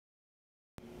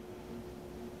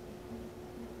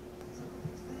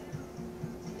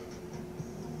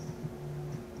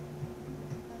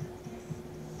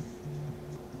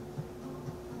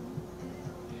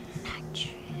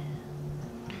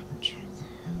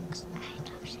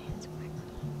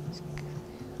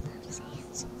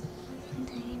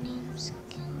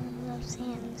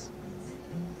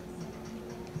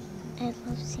I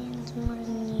love sands more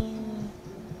than you.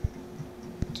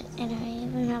 And I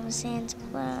even have a sans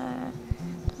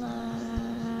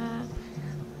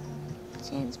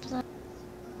sans plus.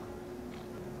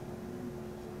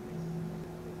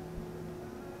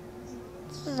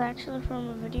 This is actually from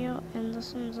a video, and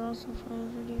this one's also from a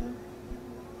video.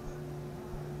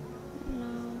 No,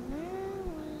 where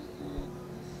was it?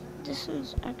 This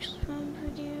one's actually from a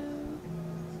video.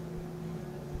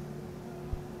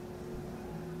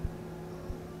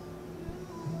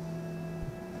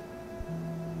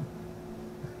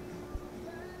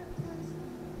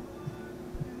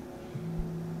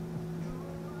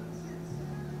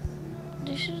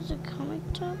 This is the comic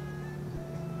top.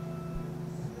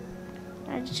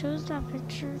 I chose that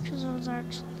picture because it was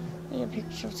actually a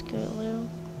picture of Scootaloo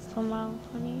from Mile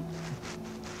 20.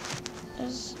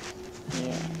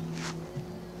 Yeah.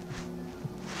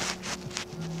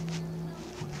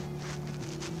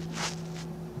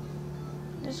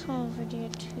 This one video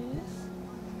too.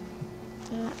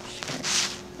 I'm not sure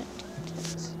what it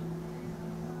is.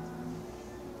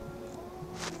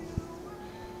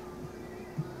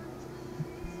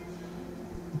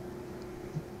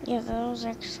 Yeah, that was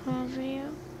actually a video.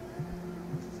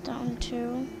 That one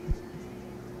too.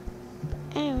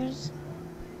 Anyways.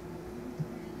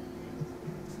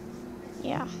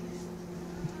 Yeah.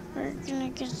 We're gonna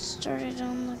get started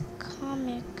on the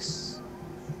comics.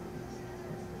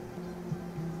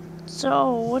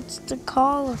 So, what's the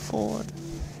caller for?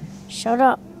 Shut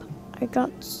up. I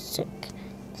got sick.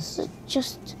 This is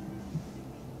just...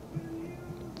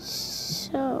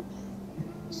 So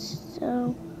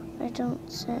I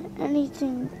don't set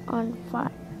anything on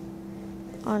fire.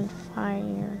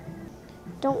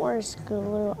 Don't worry,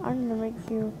 Scootaloo. I'm gonna make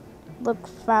you look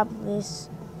fabulous.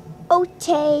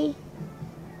 Okay.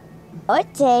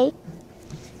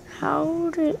 How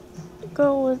did it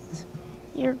go with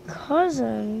your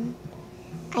cousin?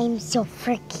 I'm so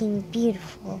freaking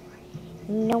beautiful.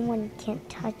 No one can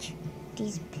touch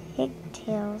these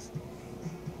pigtails.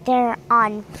 They're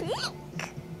on fleek.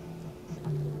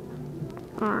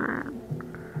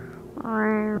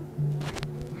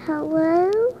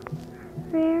 Hello,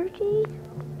 Rarity?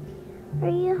 Are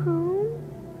you home?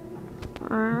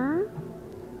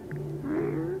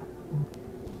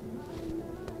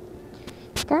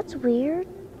 That's weird.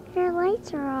 Your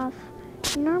lights are off.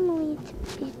 Normally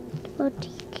the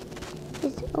boutique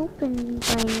is open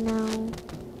by now.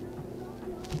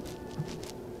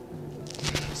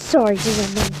 Sorry,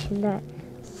 didn't mention that.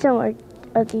 Some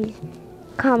of these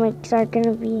comics are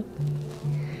gonna be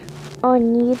on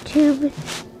YouTube.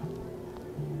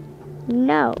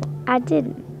 No, I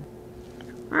didn't.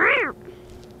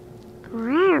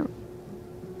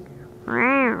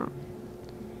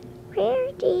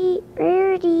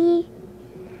 Rarity,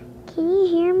 can you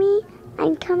hear me?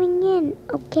 I'm coming in,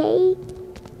 okay?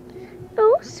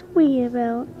 Oh, sweet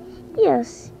about.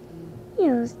 Yes,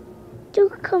 do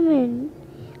come in.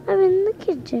 I'm in the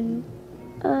kitchen.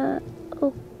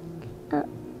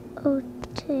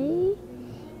 Okay.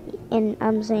 And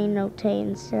I'm saying okay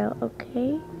instead of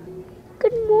okay.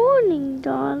 Good morning,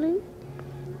 darling.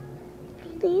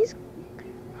 Please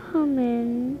come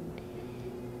in.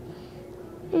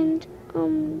 And,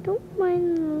 don't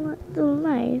mind the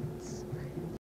lights.